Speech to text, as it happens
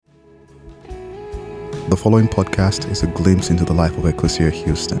The following podcast is a glimpse into the life of Ecclesia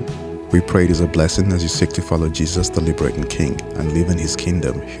Houston. We pray it is a blessing as you seek to follow Jesus, the liberating King, and live in His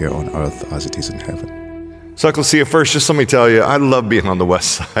kingdom here on earth as it is in heaven. So Ecclesia, first, just let me tell you, I love being on the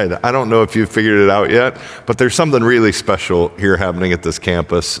west side. I don't know if you've figured it out yet, but there's something really special here happening at this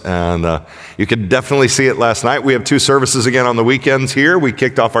campus, and you could definitely see it last night. We have 2 services again on the weekends here. We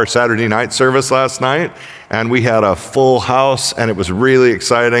kicked off our Saturday night service last night, and we had a full house, and it was really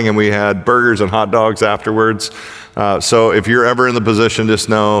exciting, and we had burgers and hot dogs afterwards. So if you're ever in the position, just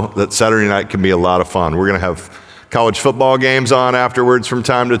know that Saturday night can be a lot of fun. We're going to have college football games on afterwards from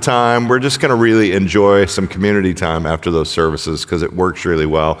time to time. We're just going to really enjoy some community time after those services because it works really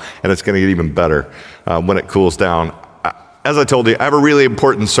well, and it's going to get even better when it cools down. As I told you, I have a really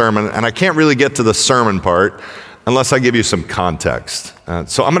important sermon, and I can't really get to the sermon part unless I give you some context.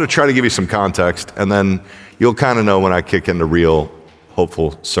 So I'm going to try to give you some context, and then you'll kind of know when I kick into real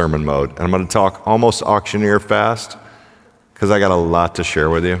hopeful sermon mode. And I'm going to talk almost auctioneer fast because I got a lot to share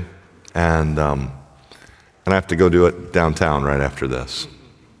with you, and I have to go do it downtown right after this.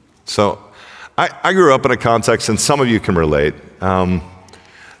 So I grew up in a context, and some of you can relate,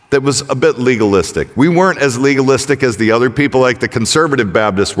 that was a bit legalistic. We weren't as legalistic as the other people. Like the conservative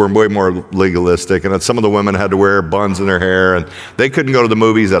Baptists were way more legalistic, and some of the women had to wear buns in their hair, and they couldn't go to the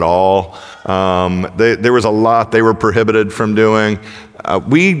movies at all. There was a lot they were prohibited from doing.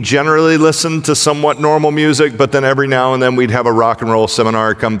 We generally listened to somewhat normal music, but then every now and then we'd have a rock and roll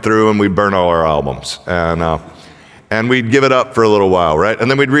seminar come through, and we'd burn all our albums. And we'd give it up for a little while, right? And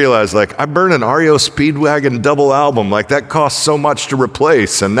then we'd realize, like, I burned an REO Speedwagon double album. Like, that cost so much to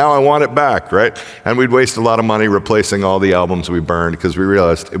replace, and now I want it back, right? And we'd waste a lot of money replacing all the albums we burned because we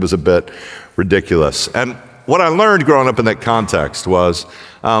realized it was a bit ridiculous. And what I learned growing up in that context was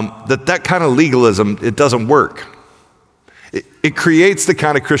that kind of legalism, it doesn't work. It creates the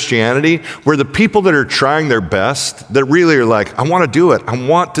kind of Christianity where the people that are trying their best, that really are like, I want to do it, I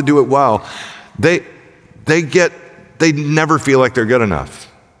want to do it well, they never feel like they're good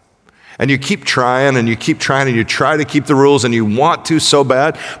enough. And you keep trying and you keep trying and you try to keep the rules and you want to so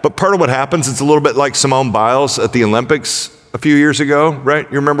bad. But part of what happens, it's a little bit like Simone Biles at the Olympics a few years ago, right?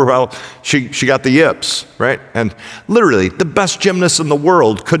 You remember how she got the yips, right? And literally the best gymnast in the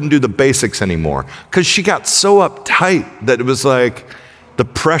world couldn't do the basics anymore because she got so uptight that it was like the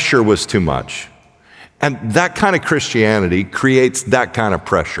pressure was too much. And that kind of Christianity creates that kind of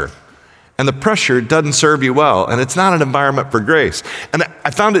pressure. And the pressure doesn't serve you well, and it's not an environment for grace. And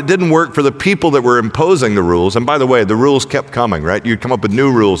I found it didn't work for the people that were imposing the rules. And by the way, the rules kept coming, right? You'd come up with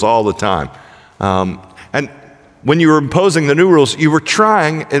new rules all the time. And when you were imposing the new rules, you were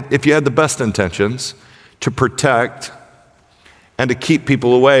trying, if you had the best intentions, to protect and to keep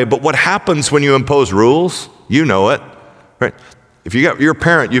people away. But what happens when you impose rules, you know it, right? If you're a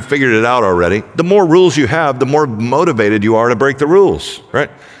parent, you've figured it out already. The more rules you have, the more motivated you are to break the rules, right?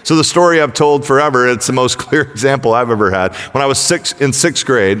 So the story I've told forever, it's the most clear example I've ever had. When I was in sixth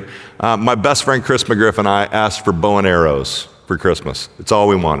grade, my best friend Chris McGriff and I asked for bow and arrows for Christmas. It's all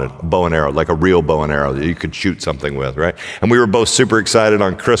we wanted, a bow and arrow, like a real bow and arrow that you could shoot something with, right? And we were both super excited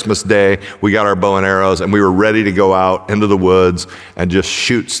on Christmas Day. We got our bow and arrows, and we were ready to go out into the woods and just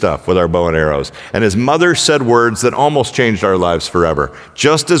shoot stuff with our bow and arrows. And his mother said words that almost changed our lives forever.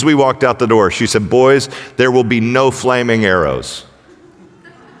 Just as we walked out the door, she said, "Boys, there will be no flaming arrows."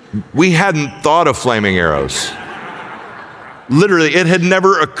 We hadn't thought of flaming arrows. Literally, it had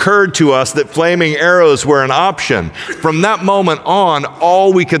never occurred to us that flaming arrows were an option. From that moment on,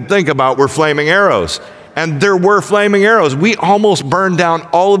 all we could think about were flaming arrows. And there were flaming arrows. We almost burned down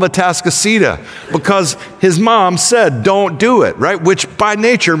all of Atascocita because his mom said, don't do it, right? Which by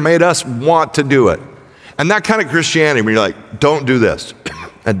nature made us want to do it. And that kind of Christianity, where you're like, don't do this,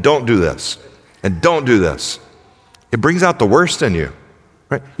 and don't do this, and don't do this. It brings out the worst in you.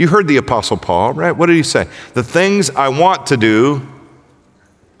 Right? You heard the Apostle Paul, right? What did he say? The things I want to do,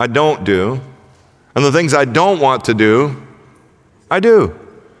 I don't do. And the things I don't want to do, I do.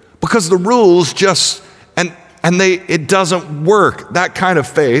 Because the rules just, it doesn't work. That kind of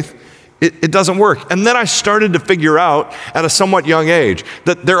faith, it doesn't work. And then I started to figure out at a somewhat young age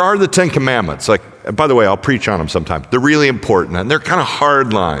that there are the 10 Commandments. Like, by the way, I'll preach on them sometime. They're really important, and they're kind of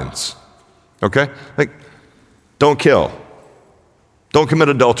hard lines, okay? Like, don't kill. Don't commit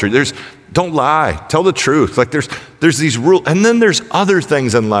adultery. Don't lie. Tell the truth. Like there's these rules. And then there's other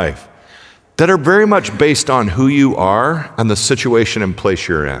things in life that are very much based on who you are and the situation and place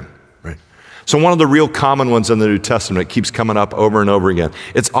you're in, right? So one of the real common ones in the New Testament, it keeps coming up over and over again.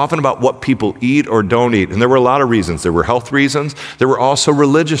 It's often about what people eat or don't eat. And there were a lot of reasons. There were health reasons. There were also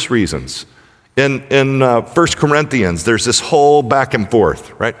religious reasons. In 1 Corinthians, there's this whole back and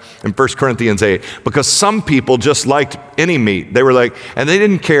forth, right? In 1 Corinthians 8, because some people just liked any meat. They were like, and they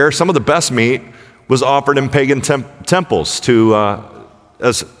didn't care. Some of the best meat was offered in pagan temples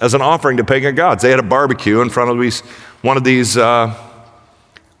as an offering to pagan gods. They had a barbecue in front of one of these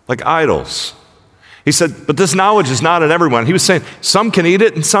like idols. He said, but this knowledge is not in everyone. He was saying, some can eat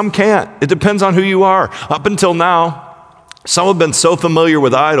it and some can't. It depends on who you are. Up until now, some have been so familiar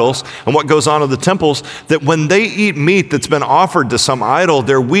with idols and what goes on in the temples that when they eat meat that's been offered to some idol,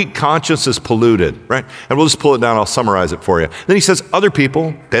 their weak conscience is polluted, right? And we'll just pull it down. I'll summarize it for you. Then he says, other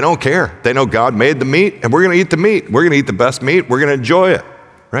people, they don't care. They know God made the meat and we're going to eat the meat. We're going to eat the best meat. We're going to enjoy it,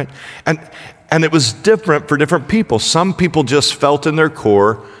 right? And it was different for different people. Some people just felt in their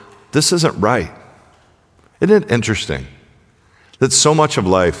core, this isn't right. Isn't it interesting that so much of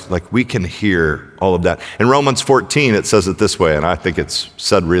life, like we can hear all of that? In Romans 14, it says it this way, and I think it's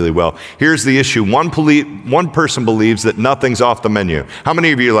said really well. Here's the issue. One person believes that nothing's off the menu. How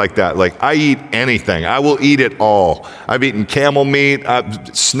many of you like that? Like, I eat anything. I will eat it all. I've eaten camel meat,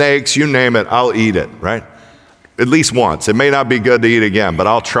 snakes, you name it, I'll eat it, right? At least once. It may not be good to eat again, but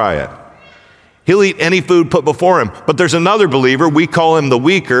I'll try it. He'll eat any food put before him. But there's another believer, we call him the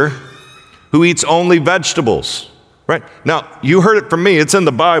weaker, who eats only vegetables, right? Now, you heard it from me. It's in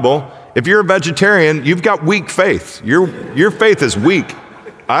the Bible. If you're a vegetarian, you've got weak faith. Your faith is weak.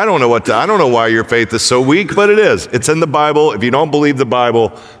 I don't know why your faith is so weak, but it is. It's in the Bible. If you don't believe the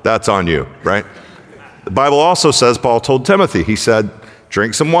Bible, that's on you, right? The Bible also says, Paul told Timothy, he said,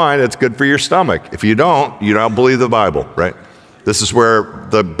 drink some wine. It's good for your stomach. If you don't believe the Bible, right? This is where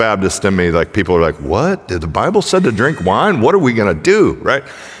the Baptist in me, like people are like, what? Did the Bible said to drink wine? What are we going to do, right?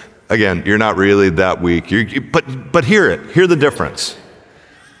 Again, you're not really that weak. But hear it. Hear the difference.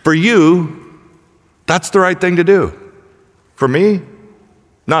 For you, that's the right thing to do. For me,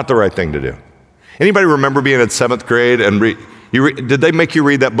 not the right thing to do. Anybody remember being in 7th grade and did they make you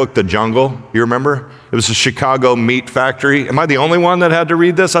read that book, The Jungle? You remember? It was a Chicago meat factory. Am I the only one that had to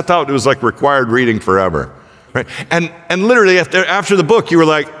read this? I thought it was like required reading forever. Right? And literally after the book, you were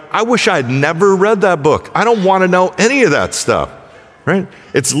like, I wish I'd never read that book. I don't want to know any of that stuff. Right?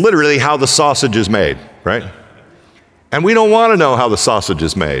 It's literally how the sausage is made, right? And we don't want to know how the sausage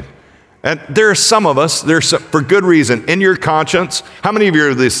is made. And there are some of us, for good reason, in your conscience, how many of you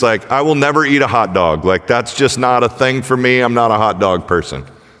are this like, I will never eat a hot dog. Like, that's just not a thing for me. I'm not a hot dog person.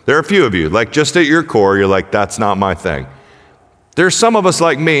 There are a few of you, like just at your core, you're like, that's not my thing. There's some of us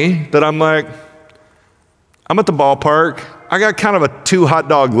like me that I'm like, I'm at the ballpark. I got kind of a 2 hot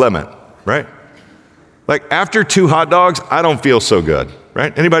dog limit, right? Like after 2 hot dogs, I don't feel so good,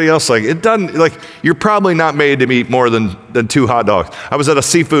 right? Anybody else like, it doesn't, like you're probably not made to eat more than 2 hot dogs. I was at a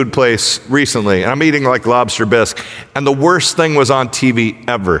seafood place recently and I'm eating like lobster bisque and the worst thing was on TV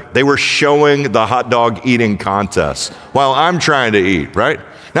ever. They were showing the hot dog eating contest while I'm trying to eat, right?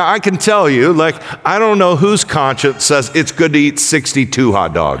 Now I can tell you, like, I don't know whose conscience says it's good to eat 62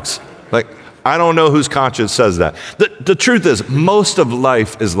 hot dogs. Like, I don't know whose conscience says that. The truth is, most of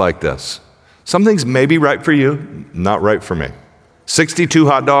life is like this. Some things may be right for you, not right for me. 62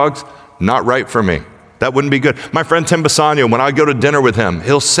 hot dogs, not right for me. That wouldn't be good. My friend Tim Bassanio, when I go to dinner with him,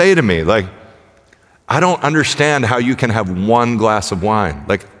 he'll say to me, like, I don't understand how you can have 1 glass of wine.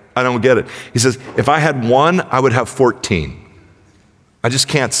 Like, I don't get it. He says, if I had 1, I would have 14. I just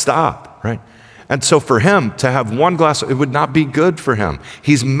can't stop, right? And so for him to have 1 glass, it would not be good for him.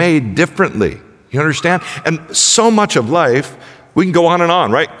 He's made differently. You understand? And so much of life, we can go on and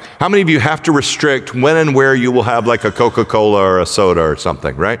on, right? How many of you have to restrict when and where you will have like a Coca-Cola or a soda or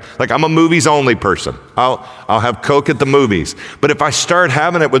something, right? Like I'm a movies only person. I'll have Coke at the movies. But if I start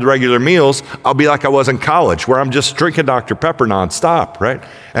having it with regular meals, I'll be like I was in college where I'm just drinking Dr. Pepper nonstop, right?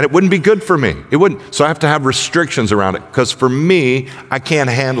 And it wouldn't be good for me. It wouldn't. So I have to have restrictions around it because for me, I can't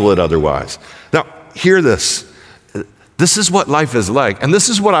handle it otherwise. Now, hear this. This is what life is like. And this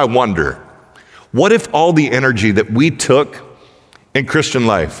is what I wonder. What if all the energy that we took in Christian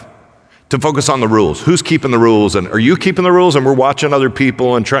life to focus on the rules? Who's keeping the rules? And are you keeping the rules? And we're watching other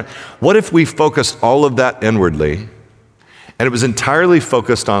people and trying. What if we focused all of that inwardly and it was entirely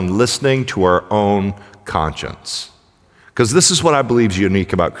focused on listening to our own conscience? Because this is what I believe is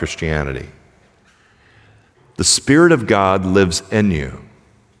unique about Christianity. The Spirit of God lives in you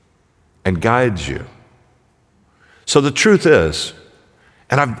and guides you. So the truth is,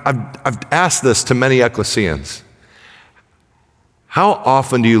 and I've asked this to many ecclesians, how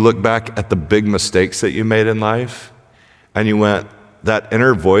often do you look back at the big mistakes that you made in life and you went, that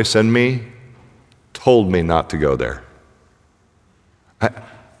inner voice in me told me not to go there?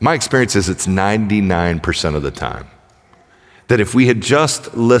 My experience is it's 99% of the time that if we had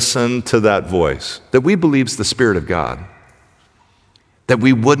just listened to that voice, that we believe is the Spirit of God, that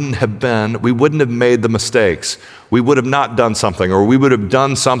we wouldn't have made the mistakes. We would have not done something, or we would have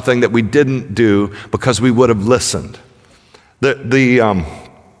done something that we didn't do because we would have listened. Adam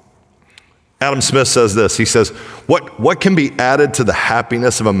Smith says this. He says, what can be added to the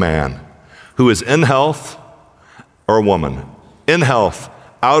happiness of a man who is in health, or a woman, in health,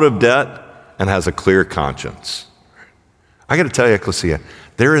 out of debt, and has a clear conscience? I got to tell you, Ecclesia,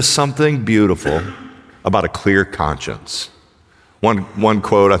 there is something beautiful about a clear conscience. One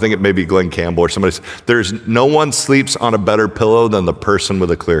quote, I think it may be Glenn Campbell or somebody says, there's no one sleeps on a better pillow than the person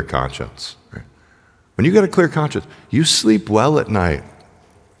with a clear conscience. Right? When you got a clear conscience, you sleep well at night.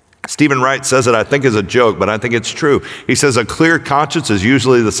 Stephen Wright says it, I think, as a joke, but I think it's true. He says a clear conscience is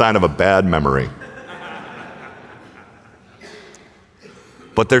usually the sign of a bad memory.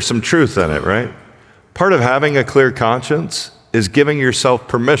 But there's some truth in it, right? Part of having a clear conscience is giving yourself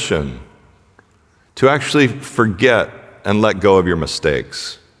permission to actually forget and let go of your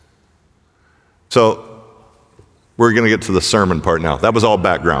mistakes. So we're going to get to the sermon part now. That was all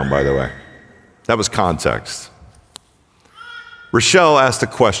background, by the way. That was context. Rochelle asked a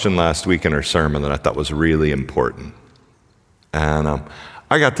question last week in her sermon that I thought was really important. And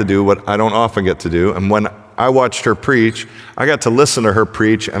I got to do what I don't often get to do. And when I watched her preach, I got to listen to her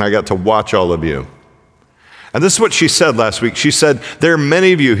preach, and I got to watch all of you. And this is what she said last week. She said, there are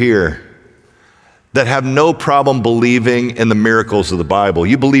many of you here that have no problem believing in the miracles of the Bible.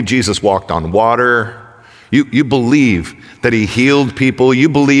 You believe Jesus walked on water. You believe that he healed people. You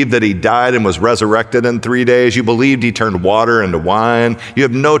believe that he died and was resurrected in 3 days. You believed he turned water into wine. You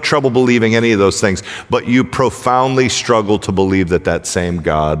have no trouble believing any of those things, but you profoundly struggle to believe that that same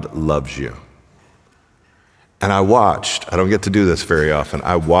God loves you. And I watched, I don't get to do this very often,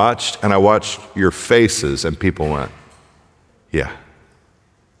 I watched your faces, and people went, yeah.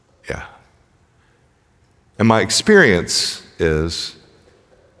 And my experience is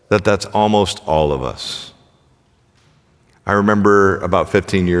that that's almost all of us. I remember about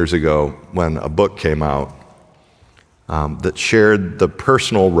 15 years ago when a book came out that shared the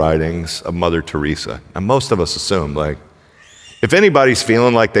personal writings of Mother Teresa. And most of us assumed, like, if anybody's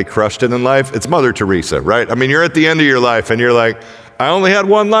feeling like they crushed it in life, it's Mother Teresa, right? I mean, you're at the end of your life and you're like, I only had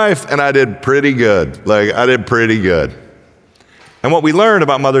one life and I did pretty good. And what we learned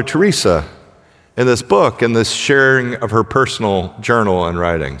about Mother Teresa in this book and this sharing of her personal journal and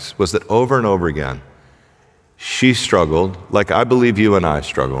writings was that over and over again, she struggled, like I believe you and I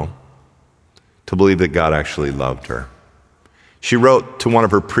struggle, to believe that God actually loved her. She wrote to one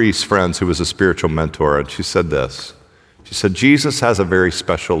of her priest friends who was a spiritual mentor, and she said this. She said, Jesus has a very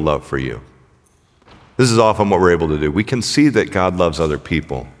special love for you. This is often what we're able to do. We can see that God loves other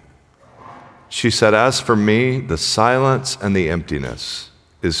people. She said, as for me, the silence and the emptiness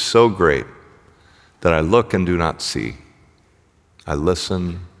is so great that I look and do not see. I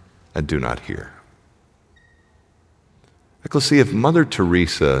listen and do not hear. Ecclesia, if Mother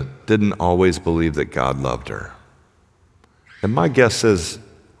Teresa didn't always believe that God loved her, and my guess is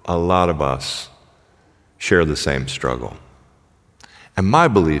a lot of us share the same struggle. And my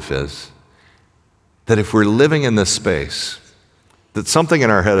belief is that if we're living in this space, that something in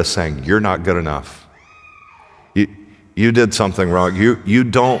our head is saying, you're not good enough. You did something wrong. You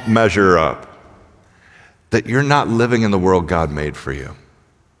don't measure up. That you're not living in the world God made for you.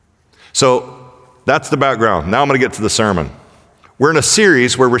 So that's the background. Now I'm going to get to the sermon. We're in a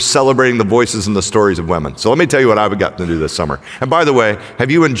series where we're celebrating the voices and the stories of women. So let me tell you what I've gotten to do this summer. And by the way, have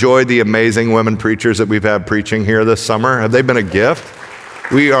you enjoyed the amazing women preachers that we've had preaching here this summer? Have they been a gift?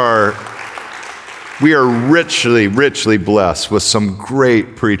 We are richly, richly blessed with some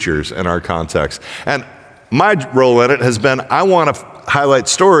great preachers in our context. And my role in it has been, I want to highlight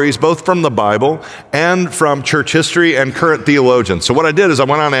stories both from the Bible and from church history and current theologians. So what I did is I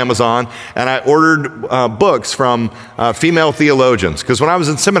went on Amazon and I ordered books from female theologians, because when I was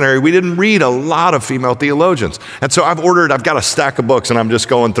in seminary, we didn't read a lot of female theologians. And so I've got a stack of books and I'm just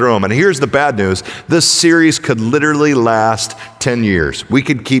going through them. And here's the bad news. This series could literally last 10 years. We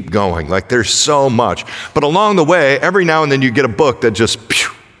could keep going. Like, there's so much. But along the way, every now and then you get a book that just,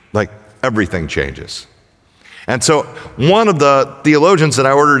 like, everything changes. And so one of the theologians that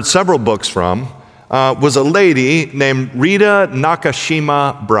I ordered several books from was a lady named Rita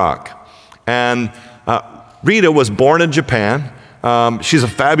Nakashima Brock. And Rita was born in Japan. She's a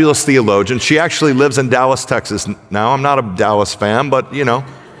fabulous theologian. She actually lives in Dallas, Texas now. I'm not a Dallas fan, but,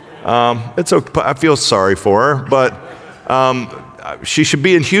 it's okay. I feel sorry for her, but she should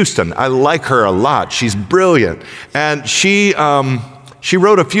be in Houston. I like her a lot. She's brilliant. And she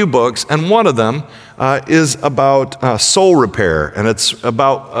wrote a few books, and one of them is about soul repair, and it's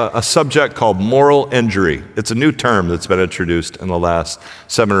about a subject called moral injury. It's a new term that's been introduced in the last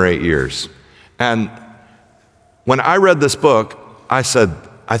 7 or 8 years. And when I read this book, I said,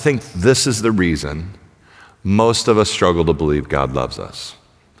 I think this is the reason most of us struggle to believe God loves us.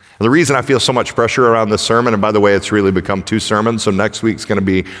 And the reason I feel so much pressure around this sermon, and by the way, it's really become 2 sermons, so next week's going to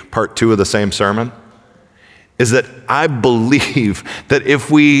be part 2 of the same sermon, is that I believe that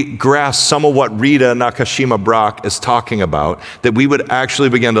if we grasp some of what Rita Nakashima Brock is talking about, that we would actually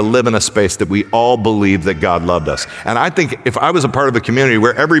begin to live in a space that we all believe that God loved us. And I think if I was a part of a community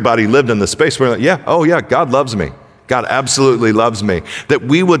where everybody lived in this space, we're like, yeah, God loves me. God absolutely loves me. That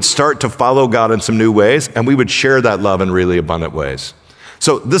we would start to follow God in some new ways, and we would share that love in really abundant ways.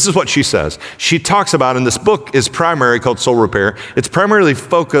 So this is what she says. She talks about, and this book is primary, called Soul Repair. It's primarily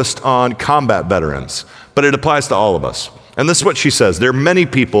focused on combat veterans, but it applies to all of us. And this is what she says. There are many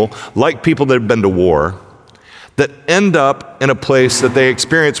people, like people that have been to war, that end up in a place that they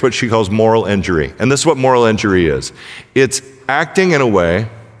experience what she calls moral injury. And this is what moral injury is. It's acting in a way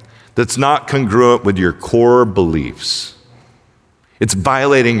that's not congruent with your core beliefs. It's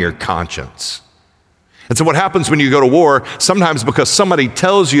violating your conscience. And so what happens when you go to war, sometimes because somebody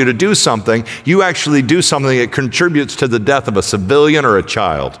tells you to do something, you actually do something that contributes to the death of a civilian or a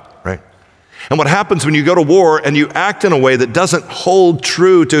child, right? And what happens when you go to war and you act in a way that doesn't hold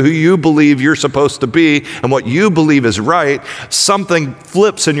true to who you believe you're supposed to be and what you believe is right, something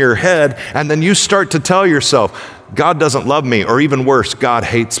flips in your head, and then you start to tell yourself, God doesn't love me, or even worse, God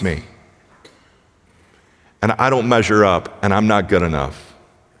hates me. And I don't measure up, and I'm not good enough.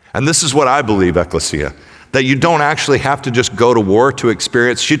 And this is what I believe, Ecclesia, that you don't actually have to just go to war to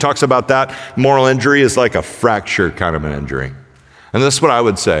experience. She talks about that moral injury is like a fracture kind of an injury. And this is what I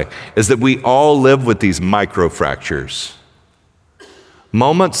would say, is that we all live with these micro fractures.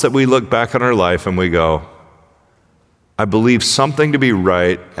 Moments that we look back on our life and we go, I believe something to be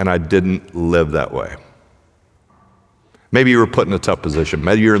right, and I didn't live that way. Maybe you were put in a tough position.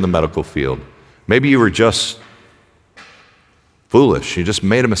 Maybe you're in the medical field. Maybe you were just foolish. You just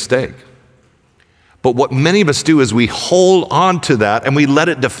made a mistake. But what many of us do is we hold on to that and we let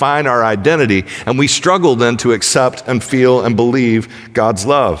it define our identity, and we struggle then to accept and feel and believe God's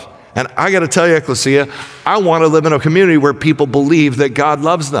love. And I got to tell you, Ecclesia, I want to live in a community where people believe that God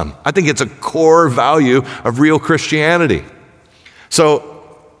loves them. I think it's a core value of real Christianity. So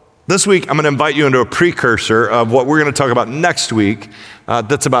this week, I'm going to invite you into a precursor of what we're going to talk about next week.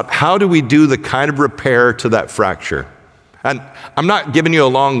 That's about how do we do the kind of repair to that fracture. And I'm not giving you a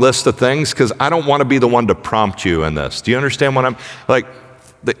long list of things because I don't want to be the one to prompt you in this. Do you understand what I'm like?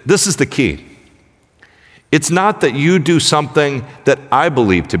 This is the key. It's not that you do something that I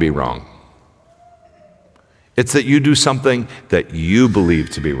believe to be wrong. It's that you do something that you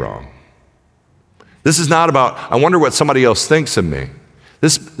believe to be wrong. This is not about, I wonder what somebody else thinks of me.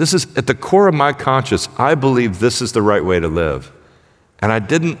 This is at the core of my conscience. I believe this is the right way to live. And I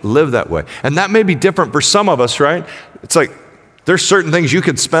didn't live that way. And that may be different for some of us, right? It's like there's certain things you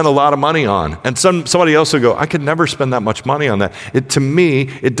could spend a lot of money on. And somebody else will go, I could never spend that much money on that. To me,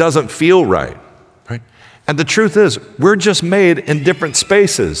 it doesn't feel right. And the truth is, we're just made in different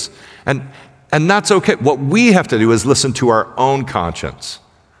spaces. And that's okay. What we have to do is listen to our own conscience.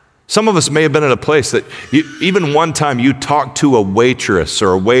 Some of us may have been in a place that even one time you talked to a waitress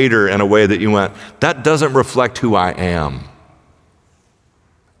or a waiter in a way that you went, that doesn't reflect who I am.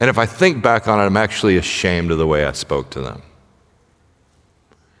 And if I think back on it, I'm actually ashamed of the way I spoke to them.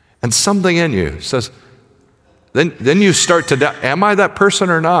 And something in you says, then you start to doubt, am I that person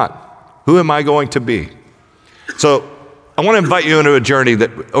or not? Who am I going to be? So I want to invite you into a journey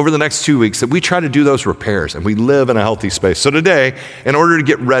that over the next 2 weeks that we try to do those repairs and we live in a healthy space. So today, in order to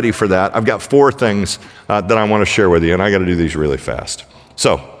get ready for that, I've got 4 things that I want to share with you, and I got to do these really fast.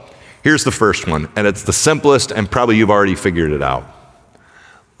 So here's the first one, and it's the simplest, and probably you've already figured it out.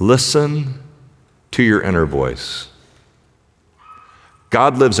 Listen to your inner voice.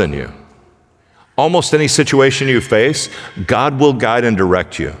 God lives in you. Almost any situation you face, God will guide and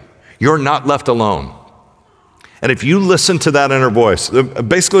direct you. You're not left alone. And if you listen to that inner voice,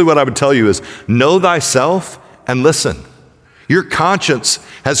 basically what I would tell you is know thyself and listen. Your conscience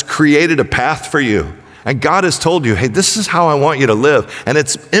has created a path for you. And God has told you, hey, this is how I want you to live. And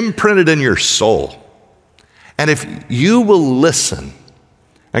it's imprinted in your soul. And if you will listen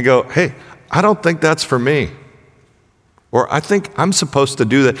and go, hey, I don't think that's for me. Or I think I'm supposed to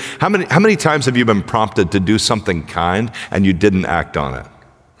do that. How many times have you been prompted to do something kind and you didn't act on it?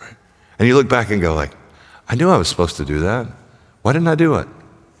 And you look back and go like, I knew I was supposed to do that. Why didn't I do it?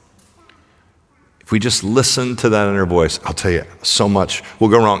 If we just listen to that inner voice, I'll tell you, so much will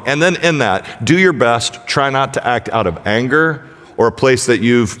go wrong. And then in that, do your best. Try not to act out of anger or a place that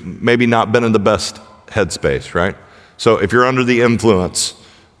you've maybe not been in the best headspace, right? So if you're under the influence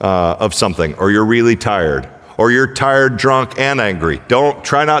of something, or you're really tired, or you're tired, drunk, and angry,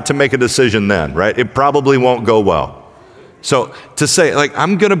 try not to make a decision then, right? It probably won't go well. So to say, like,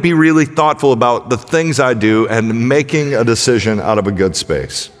 I'm gonna be really thoughtful about the things I do and making a decision out of a good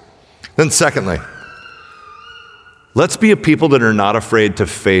space. Then secondly, let's be a people that are not afraid to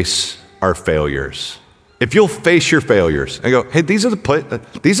face our failures. If you'll face your failures and go, hey, these are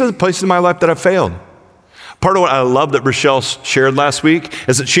the places in my life that I've failed. Part of what I love that Rochelle shared last week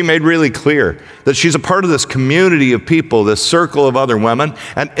is that she made really clear that she's a part of this community of people, this circle of other women.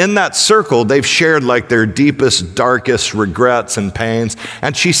 And in that circle, they've shared like their deepest, darkest regrets and pains.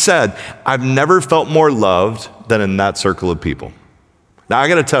 And she said, I've never felt more loved than in that circle of people. Now, I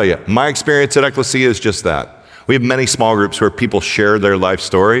got to tell you, my experience at Ecclesia is just that. We have many small groups where people share their life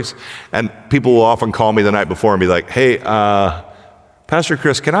stories. And people will often call me the night before and be like, hey, Pastor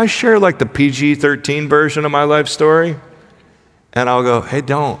Chris, can I share like the PG-13 version of my life story? And I'll go, hey,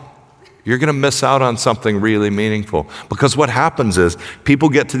 don't. You're going to miss out on something really meaningful. Because what happens is people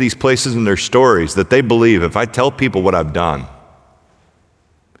get to these places in their stories that they believe if I tell people what I've done,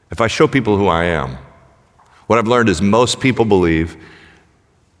 if I show people who I am, what I've learned is most people believe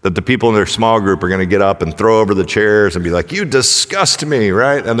that the people in their small group are going to get up and throw over the chairs and be like, you disgust me,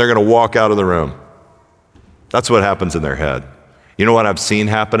 right? And they're going to walk out of the room. That's what happens in their head. You know what I've seen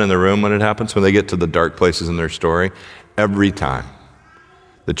happen in the room when it happens, when they get to the dark places in their story? Every time,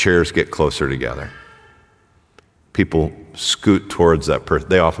 the chairs get closer together. People scoot towards that person.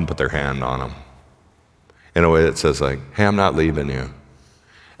 They often put their hand on them in a way that says like, hey, I'm not leaving you.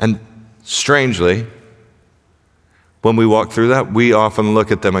 And strangely, when we walk through that, we often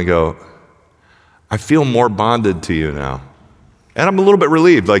look at them and go, I feel more bonded to you now. And I'm a little bit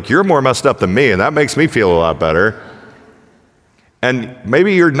relieved, like you're more messed up than me, and that makes me feel a lot better. And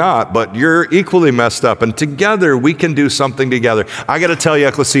maybe you're not, but you're equally messed up. And together, we can do something together. I got to tell you,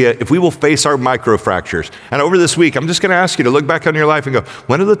 Ecclesia, if we will face our microfractures, and over this week, I'm just going to ask you to look back on your life and go,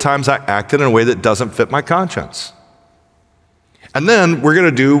 when are the times I acted in a way that doesn't fit my conscience? And then we're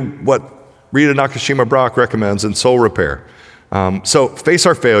going to do what Rita Nakashima Brock recommends in Soul Repair. So face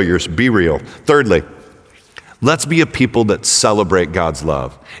our failures, be real. Thirdly, let's be a people that celebrate God's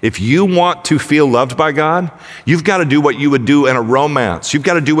love. If you want to feel loved by God, you've got to do what you would do in a romance. You've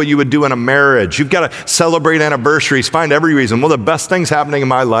got to do what you would do in a marriage. You've got to celebrate anniversaries, find every reason. One of the best things happening in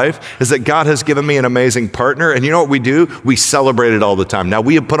my life is that God has given me an amazing partner. And you know what we do? We celebrate it all the time. Now,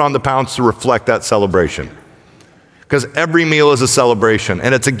 we have put on the pounds to reflect that celebration. Because every meal is a celebration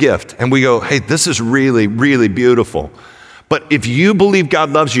and it's a gift. And we go, hey, this is really, really beautiful. But if you believe God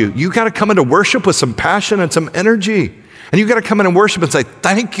loves you, you got to come into worship with some passion and some energy. And you got to come in and worship and say,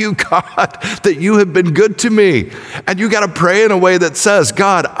 thank you, God, that you have been good to me. And you got to pray in a way that says,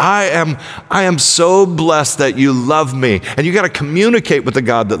 God, I am so blessed that you love me. And you got to communicate with the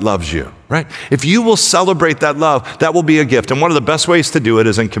God that loves you, right? If you will celebrate that love, that will be a gift. And one of the best ways to do it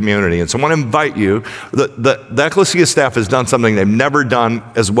is in community. And so I want to invite you, the Ecclesia staff has done something they've never done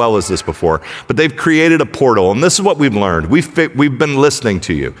as well as this before, but they've created a portal. And this is what we've learned. We've been listening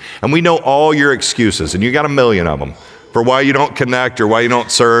to you. And we know all your excuses, and you got a million of them, for why you don't connect or why you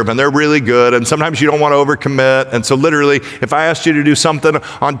don't serve, and they're really good, and sometimes you don't want to overcommit. And so literally, if I asked you to do something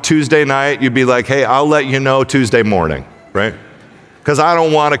on Tuesday night, you'd be like, hey, I'll let you know Tuesday morning, right? Because I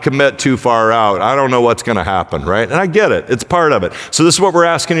don't want to commit too far out. I don't know what's going to happen, right? And I get it. It's part of it. So this is what we're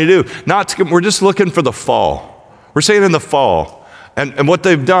asking you to do. We're just looking for the fall. We're saying in the fall. And what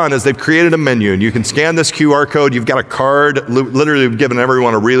they've done is they've created a menu, and you can scan this QR code. You've got a card. Literally, we've given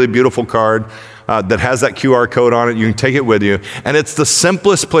everyone a really beautiful card that has that QR code on it. You can take it with you. And it's the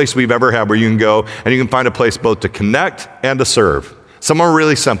simplest place we've ever had where you can go and you can find a place both to connect and to serve. Some are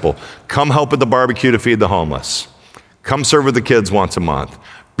really simple. Come help at the barbecue to feed the homeless. Come serve with the kids once a month.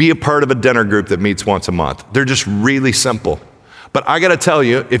 Be a part of a dinner group that meets once a month. They're just really simple. But I got to tell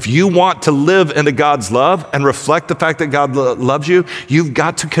you, if you want to live into God's love and reflect the fact that God loves you, you've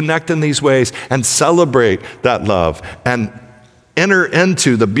got to connect in these ways and celebrate that love and enter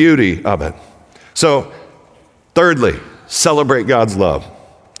into the beauty of it. So, thirdly, celebrate God's love.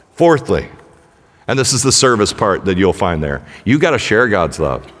 Fourthly, and this is the service part that you'll find there, you got to share God's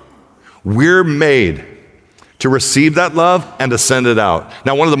love. We're made to receive that love and to send it out.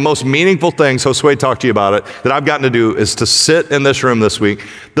 Now, one of the most meaningful things, Josue talked to you about it, that I've gotten to do is to sit in this room this week.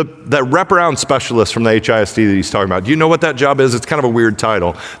 The wraparound specialist from the HISD that he's talking about, do you know what that job is? It's kind of a weird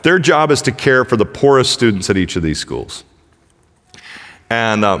title. Their job is to care for the poorest students at each of these schools.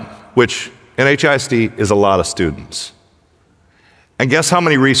 And which in HISD is a lot of students. And guess how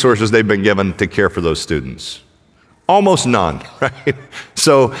many resources they've been given to care for those students? Almost none, right?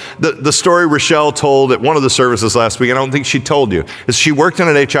 So the story Rochelle told at one of the services last week, and I don't think she told you, is she worked in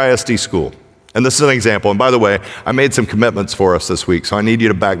an HISD school. And this is an example. And by the way, I made some commitments for us this week, so I need you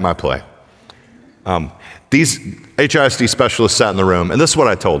to back my play. These HISD specialists sat in the room, and this is what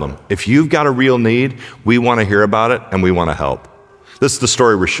I told them. If you've got a real need, we want to hear about it, and we want to help. This is the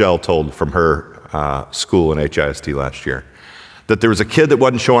story Rochelle told from her school in HISD last year, that there was a kid that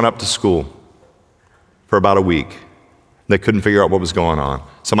wasn't showing up to school for about a week. They couldn't figure out what was going on.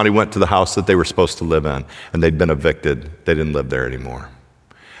 Somebody went to the house that they were supposed to live in, and they'd been evicted. They didn't live there anymore.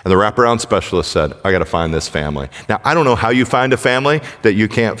 And the wraparound specialist said, I got to find this family. Now, I don't know how you find a family that you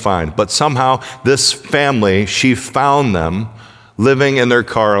can't find, but somehow this family, she found them living in their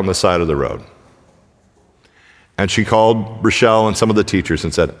car on the side of the road. And she called Rochelle and some of the teachers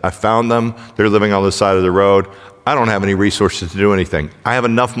and said, I found them. They're living on the side of the road. I don't have any resources to do anything. I have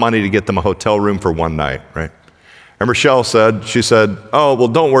enough money to get them a hotel room for one night, right? And Rochelle said, oh, well,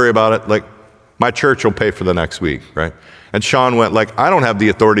 don't worry about it. Like, my church will pay for the next week, right? And Sean went like, I don't have the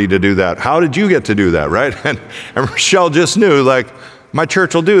authority to do that. How did you get to do that, right? And Rochelle just knew, like, my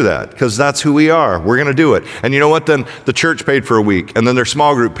church will do that because that's who we are. We're going to do it. And you know what? Then the church paid for a week, and then their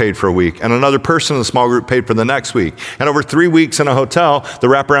small group paid for a week, and another person in the small group paid for the next week. And over 3 weeks in a hotel, the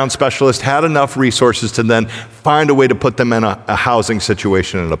wraparound specialist had enough resources to then find a way to put them in a housing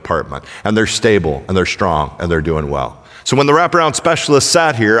situation in an apartment. And they're stable, and they're strong, and they're doing well. So when the wraparound specialist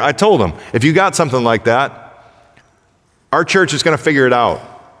sat here, I told them, if you got something like that, our church is going to figure it out.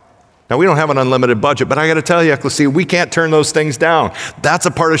 Now, we don't have an unlimited budget, but I got to tell you, Ecclesia, we can't turn those things down. That's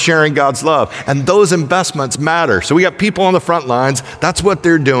a part of sharing God's love. And those investments matter. So we got people on the front lines. That's what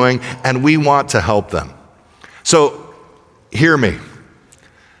they're doing, and we want to help them. So hear me.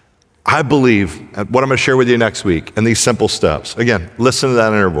 I believe what I'm going to share with you next week and these simple steps. Again, listen to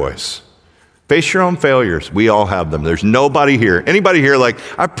that inner voice. Face your own failures. We all have them. There's nobody here. Anybody here like,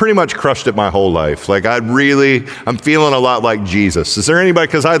 I've pretty much crushed it my whole life. Like I'm feeling a lot like Jesus. Is there anybody?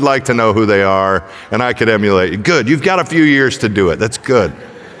 Because I'd like to know who they are and I could emulate you. Good. You've got a few years to do it. That's good.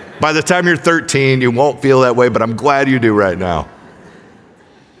 By the time you're 13, you won't feel that way, but I'm glad you do right now.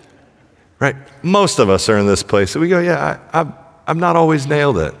 Right? Most of us are in this place. So we go, yeah, I've not always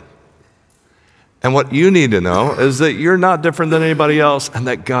nailed it. And what you need to know is that you're not different than anybody else and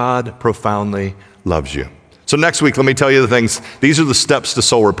that God profoundly loves you. So next week, let me tell you the things. These are the steps to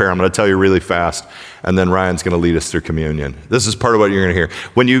soul repair. I'm going to tell you really fast, and then Ryan's going to lead us through communion. This is part of what you're going to hear.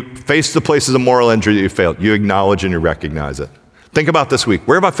 When you face the places of moral injury that you failed, you acknowledge and you recognize it. Think about this week.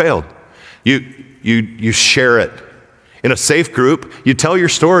 Where have I failed? You share it. In a safe group, you tell your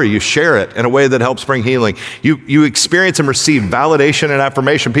story, you share it in a way that helps bring healing. You experience and receive validation and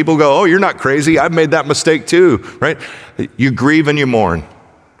affirmation. People go, oh, you're not crazy. I've made that mistake too, right? You grieve and you mourn.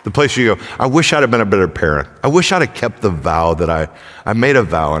 The place you go, I wish I'd have been a better parent. I wish I'd have kept the vow that I made a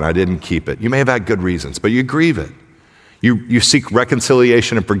vow and I didn't keep it. You may have had good reasons, but you grieve it. You seek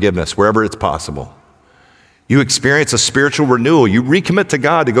reconciliation and forgiveness wherever it's possible. You experience a spiritual renewal. You recommit to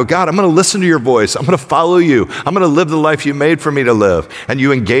God to go, God, I'm going to listen to your voice. I'm going to follow you. I'm going to live the life you made for me to live. And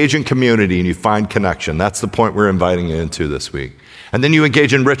you engage in community and you find connection. That's the point we're inviting you into this week. And then you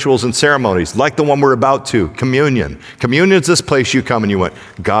engage in rituals and ceremonies like the one we're about to, communion. Communion is this place you come and you went,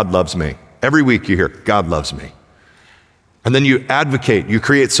 God loves me. Every week you hear, God loves me. And then you advocate, you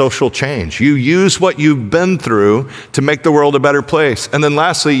create social change. You use what you've been through to make the world a better place. And then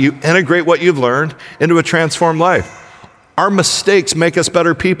lastly, you integrate what you've learned into a transformed life. Our mistakes make us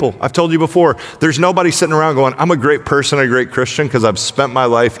better people. I've told you before, there's nobody sitting around going, I'm a great person, a great Christian, because I've spent my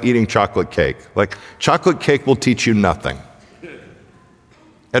life eating chocolate cake. Like, chocolate cake will teach you nothing.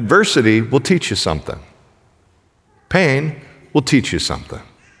 Adversity will teach you something. Pain will teach you something.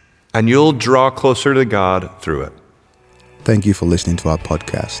 And you'll draw closer to God through it. Thank you for listening to our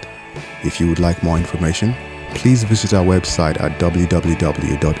podcast. If you would like more information, please visit our website at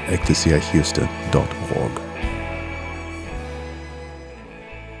www.ecclesiahouston.org.